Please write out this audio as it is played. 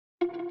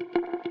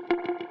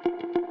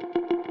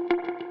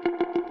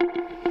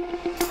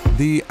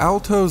The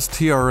Altoz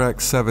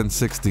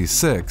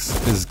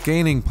TRX766 is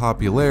gaining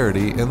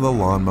popularity in the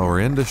lawnmower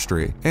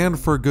industry, and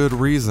for good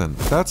reason.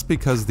 That's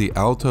because the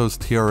Altoz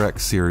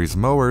TRX series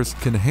mowers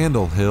can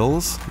handle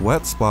hills,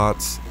 wet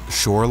spots,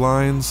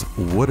 shorelines,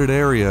 wooded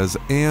areas,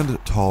 and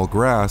tall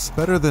grass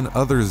better than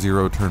other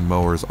zero-turn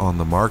mowers on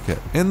the market.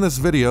 In this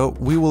video,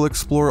 we will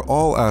explore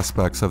all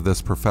aspects of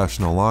this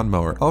professional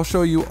lawnmower. I'll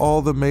show you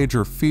all the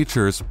major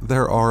features,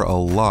 there are a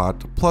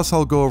lot, plus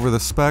I'll go over the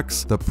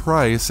specs, the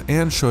price,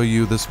 and show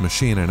you this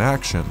machine in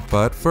action.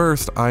 But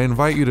first, I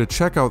invite you to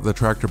check out the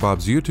Tractor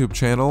Bob's YouTube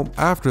channel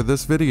after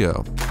this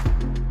video.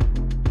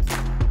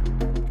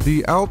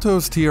 The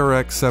Altoz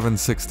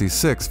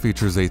TRX766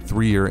 features a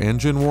 3-year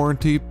engine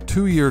warranty,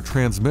 2-year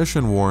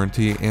transmission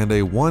warranty, and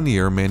a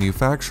 1-year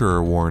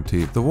manufacturer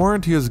warranty. The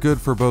warranty is good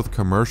for both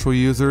commercial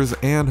users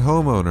and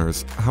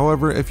homeowners.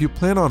 However, if you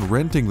plan on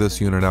renting this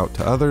unit out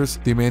to others,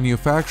 the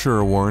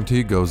manufacturer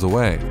warranty goes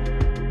away.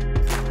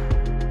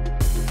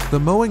 The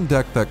mowing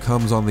deck that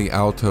comes on the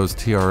Altoz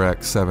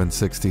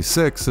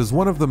TRX766 is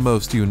one of the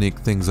most unique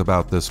things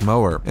about this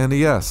mower. And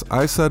yes,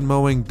 I said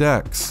mowing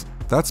decks.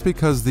 That's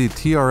because the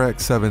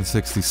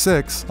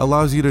TRX766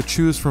 allows you to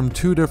choose from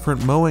 2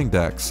 different mowing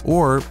decks,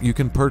 or you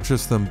can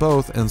purchase them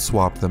both and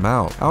swap them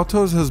out.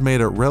 Altoz has made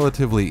it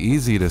relatively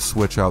easy to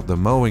switch out the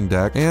mowing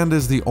deck and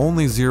is the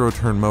only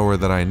zero-turn mower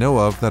that I know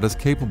of that is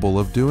capable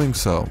of doing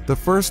so. The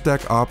first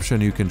deck option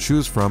you can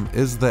choose from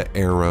is the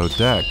Aero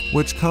deck,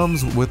 which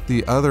comes with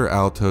the other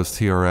Altoz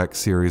TRX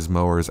series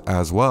mowers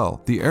as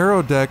well. The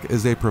Aero deck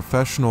is a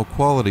professional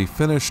quality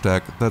finish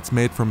deck that's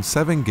made from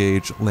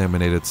 7-gauge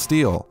laminated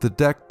steel. The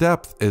deck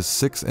depth is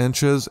 6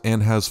 inches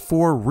and has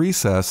 4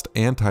 recessed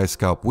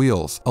anti-scalp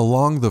wheels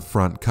along the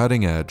front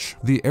cutting edge.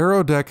 The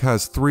Aero deck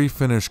has 3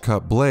 finish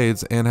cut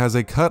blades and has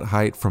a cut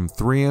height from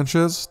 3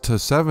 inches to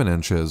 7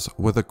 inches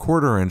with a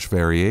 1/4 inch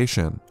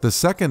variation. The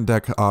second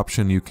deck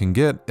option you can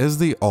get is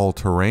the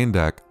all-terrain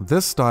deck.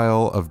 This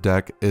style of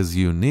deck is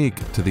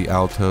unique to the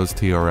Altoz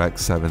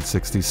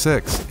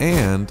TRX766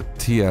 and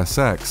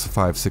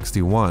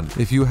TSX561.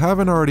 If you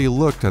haven't already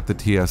looked at the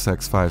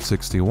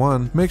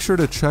TSX561, make sure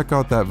to check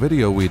out that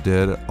video we did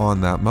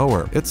on that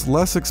mower. It's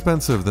less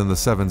expensive than the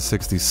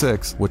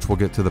 766, which we'll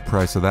get to the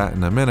price of that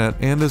in a minute,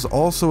 and is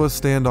also a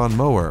stand-on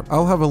mower.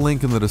 I'll have a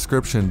link in the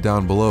description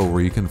down below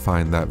where you can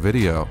find that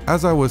video.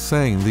 As I was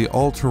saying, the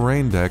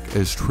all-terrain deck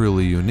is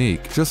truly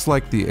unique. Just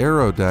like the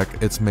Aero deck,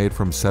 it's made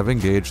from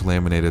 7-gauge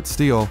laminated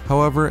steel.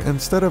 However,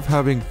 instead of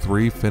having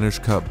 3 finish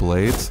cut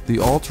blades, the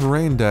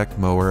all-terrain deck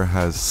mower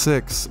has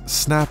 6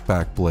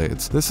 snapback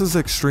blades. This is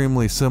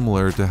extremely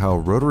similar to how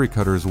rotary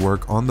cutters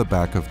work on the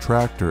back of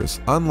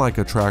tractors. Unlike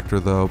a tractor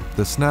though,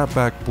 the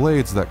snapback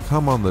blades that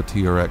come on the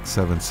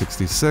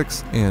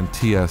TRX766 and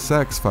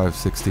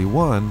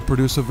TSX561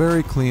 produce a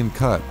very clean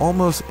cut,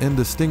 almost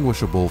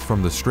indistinguishable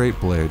from the straight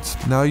blades.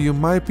 Now you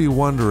might be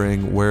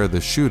wondering where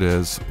the chute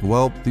is.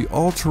 Well, the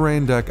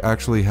all-terrain deck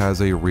actually has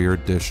a rear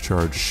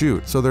discharge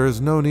chute, so there is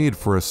no need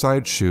for a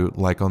side chute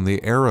like on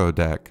the Aero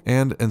deck.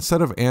 And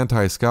instead of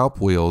anti-scalp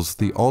wheels,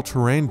 the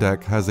all-terrain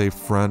deck has a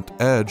front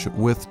edge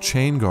with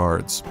chain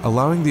guards,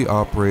 allowing the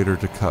operator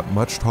to cut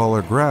much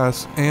taller grass.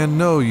 And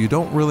no, you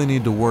don't really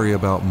need to worry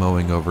about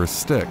mowing over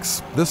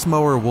sticks. This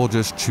mower will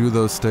just chew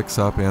those sticks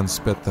up and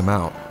spit them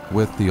out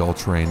with the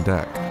all-terrain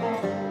deck.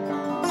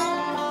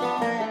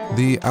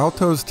 The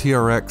Altoz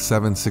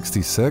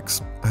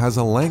TRX766 has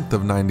a length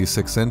of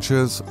 96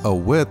 inches, a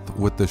width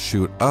with the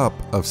chute up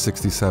of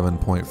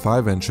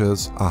 67.5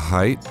 inches, a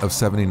height of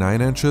 79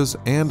 inches,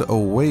 and a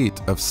weight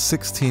of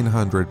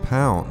 1,600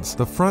 pounds.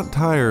 The front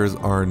tires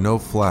are no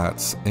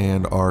flats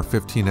and are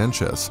 15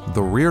 inches.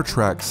 The rear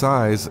track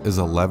size is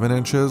 11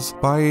 inches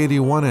by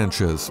 81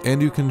 inches,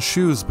 and you can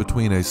choose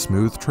between a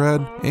smooth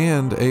tread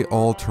and a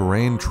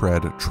all-terrain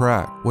tread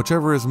track,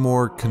 whichever is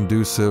more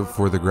conducive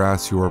for the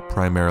grass you are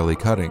primarily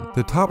cutting.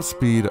 The top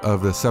speed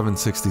of the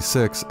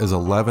 766 is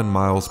 11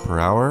 miles per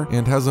hour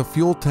and has a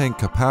fuel tank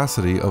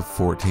capacity of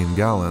 14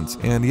 gallons.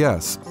 And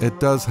yes, it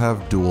does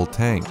have dual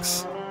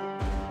tanks.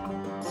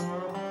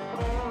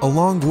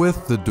 Along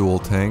with the dual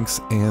tanks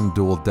and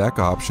dual deck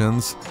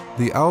options,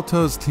 the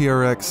Altoz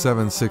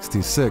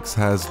TRX766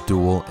 has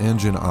dual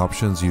engine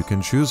options you can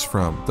choose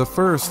from. The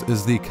first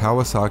is the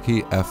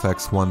Kawasaki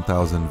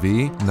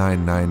FX1000V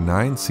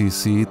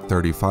 999cc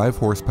 35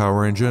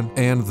 horsepower engine,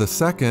 and the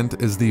second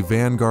is the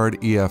Vanguard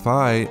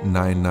EFI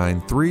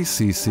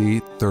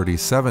 993cc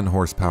 37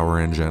 horsepower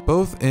engine.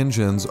 Both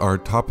engines are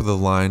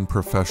top-of-the-line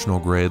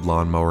professional-grade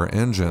lawnmower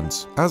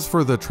engines. As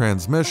for the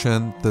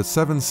transmission, the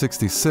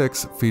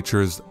 766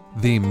 features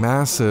the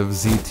massive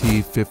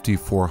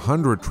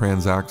ZT5400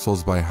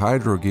 transaxles by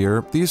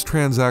Hydrogear. These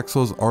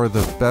transaxles are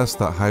the best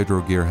that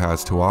Hydrogear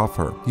has to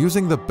offer.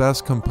 Using the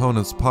best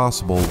components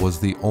possible was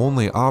the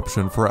only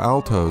option for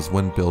Altoz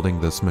when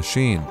building this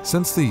machine,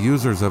 since the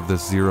users of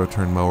this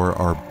zero-turn mower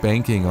are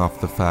banking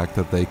off the fact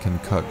that they can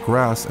cut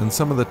grass in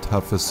some of the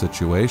toughest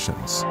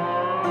situations.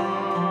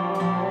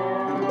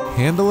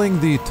 Handling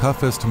the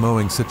toughest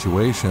mowing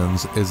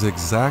situations is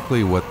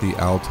exactly what the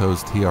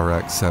Altoz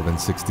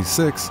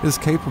TRX766 is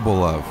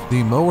capable of.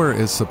 The mower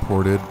is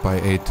supported by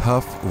a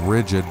tough,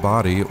 rigid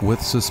body with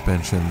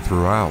suspension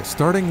throughout,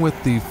 starting with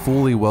the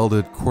fully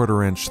welded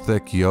 1/4-inch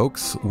thick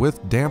yokes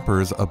with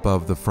dampers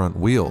above the front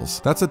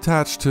wheels. That's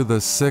attached to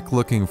the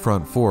sick-looking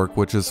front fork,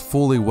 which is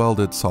fully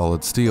welded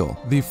solid steel.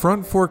 The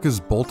front fork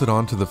is bolted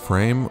onto the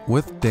frame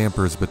with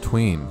dampers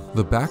between.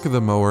 The back of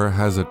the mower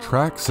has a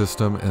track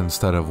system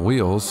instead of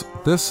wheels.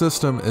 This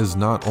system is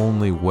not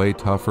only way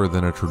tougher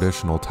than a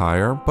traditional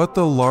tire, but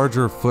the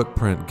larger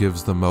footprint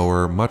gives the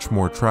mower much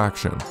more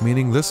traction,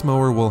 meaning this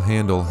mower will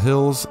handle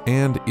hills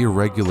and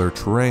irregular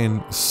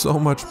terrain so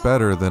much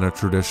better than a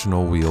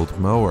traditional wheeled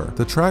mower.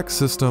 The track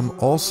system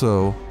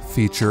also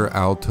feature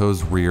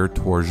Altoz rear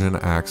torsion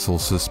axle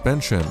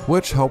suspension,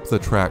 which help the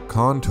track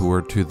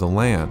contour to the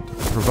land,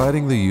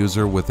 providing the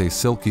user with a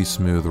silky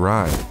smooth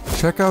ride.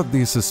 Check out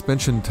the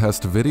suspension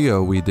test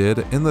video we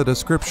did in the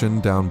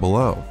description down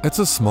below. It's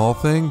a small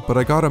thing, but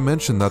I gotta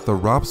mention that the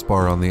ROPS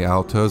bar on the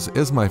Altoz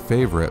is my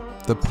favorite.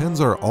 The pins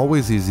are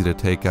always easy to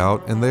take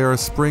out, and they are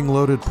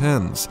spring-loaded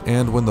pins,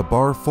 and when the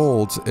bar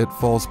folds, it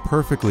falls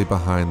perfectly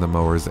behind the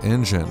mower's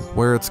engine.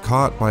 Where it's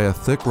caught by a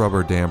thick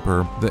rubber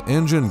damper, the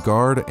engine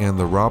guard and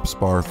the ROPS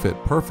bar fit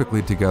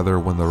perfectly together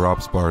when the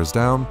ROPS bar is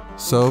down,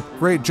 so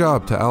great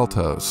job to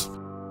Altoz.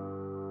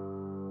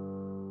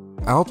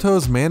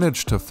 Altoz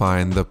managed to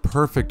find the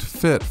perfect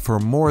fit for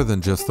more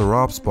than just the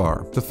ROPS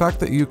bar. The fact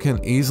that you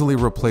can easily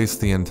replace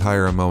the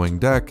entire mowing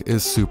deck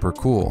is super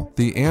cool.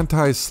 The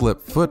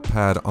anti-slip foot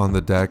pad on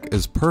the deck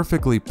is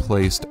perfectly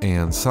placed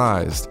and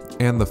sized,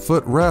 and the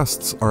foot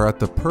rests are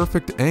at the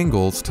perfect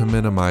angles to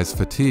minimize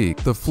fatigue.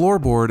 The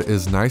floorboard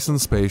is nice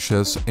and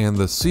spacious, and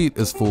the seat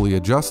is fully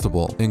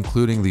adjustable,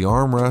 including the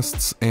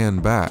armrests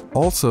and back.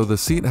 Also, the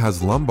seat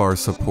has lumbar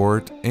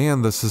support,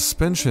 and the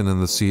suspension in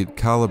the seat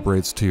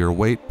calibrates to your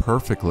weight perfectly.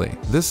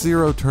 This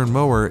zero-turn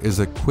mower is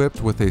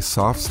equipped with a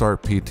soft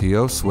start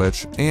PTO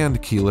switch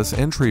and keyless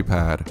entry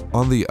pad.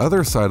 On the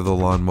other side of the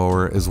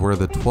lawnmower is where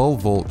the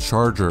 12-volt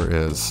charger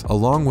is,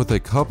 along with a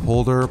cup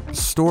holder,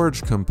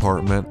 storage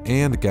compartment,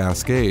 and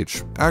gas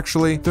gauge.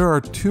 Actually, there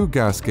are 2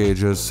 gas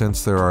gauges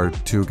since there are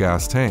 2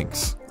 gas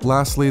tanks.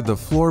 Lastly, the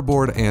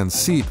floorboard and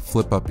seat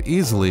flip up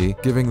easily,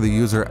 giving the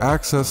user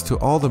access to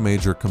all the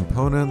major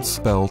components,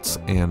 belts,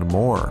 and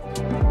more.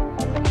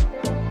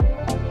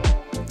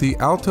 The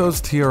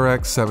Altoz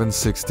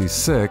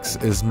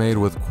TRX766 is made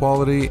with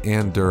quality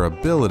and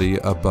durability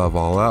above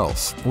all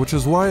else, which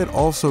is why it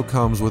also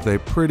comes with a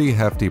pretty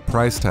hefty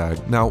price tag.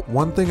 Now,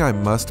 one thing I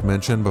must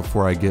mention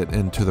before I get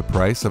into the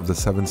price of the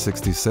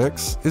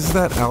 766 is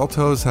that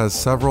Altoz has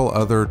several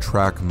other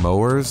track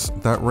mowers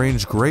that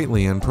range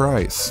greatly in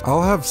price.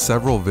 I'll have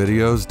several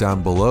videos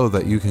down below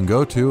that you can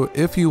go to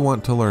if you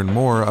want to learn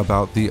more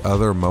about the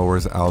other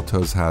mowers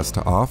Altoz has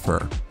to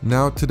offer.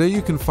 Now, today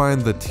you can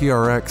find the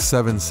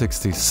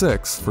TRX766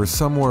 for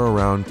somewhere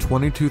around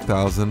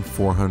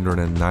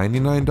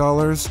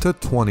 $22,499 to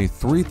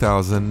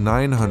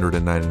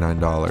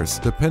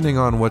 $23,999, depending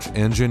on which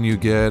engine you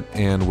get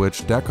and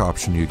which deck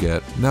option you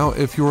get. Now,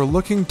 if you are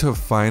looking to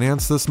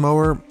finance this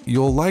mower,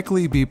 you'll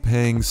likely be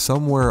paying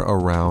somewhere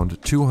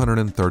around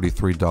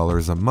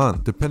 $233 a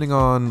month, depending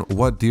on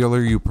what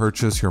dealer you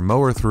purchase your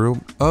mower through.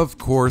 Of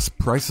course,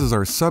 prices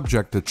are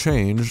subject to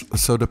change,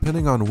 so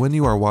depending on when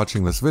you are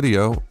watching this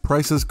video,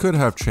 prices could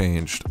have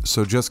changed,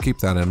 so just keep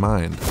that in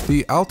mind.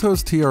 The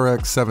Altoz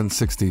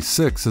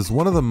TRX766 is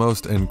one of the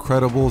most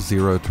incredible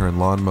zero-turn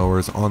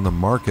lawnmowers on the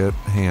market,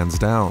 hands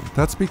down.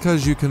 That's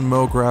because you can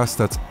mow grass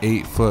that's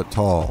 8 foot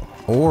tall,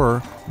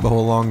 or mow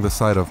along the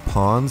side of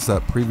ponds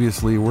that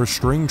previously were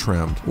string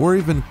trimmed, or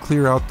even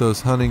clear out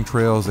those hunting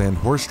trails and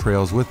horse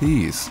trails with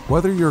ease.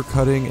 Whether you're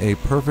cutting a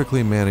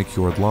perfectly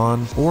manicured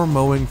lawn or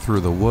mowing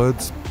through the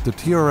woods, the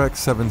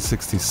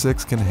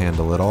TRX766 can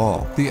handle it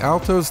all. The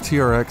Altoz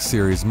TRX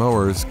series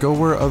mowers go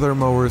where other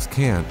mowers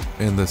can't,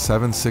 and the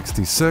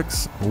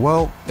 766,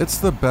 well, it's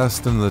the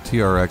best in the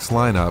TRX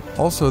lineup.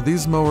 Also,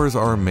 these mowers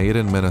are made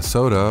in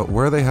Minnesota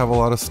where they have a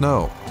lot of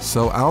snow,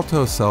 so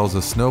Altoz sells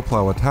a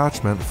snowplow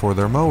attachment for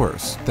their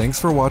mowers.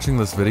 Thanks for watching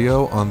this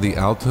video on the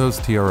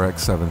Altoz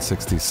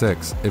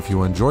TRX766. If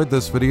you enjoyed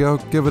this video,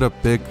 give it a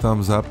big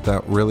thumbs up,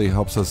 that really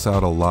helps us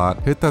out a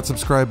lot. Hit that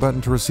subscribe button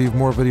to receive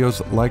more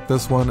videos like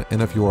this one,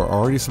 and if you are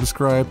already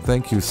subscribed,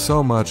 thank you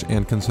so much,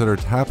 and consider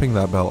tapping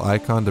that bell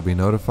icon to be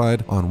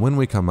notified on when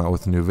we come out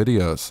with new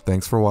videos.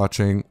 Thanks for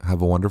watching,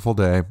 have a wonderful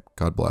day,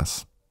 God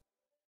bless.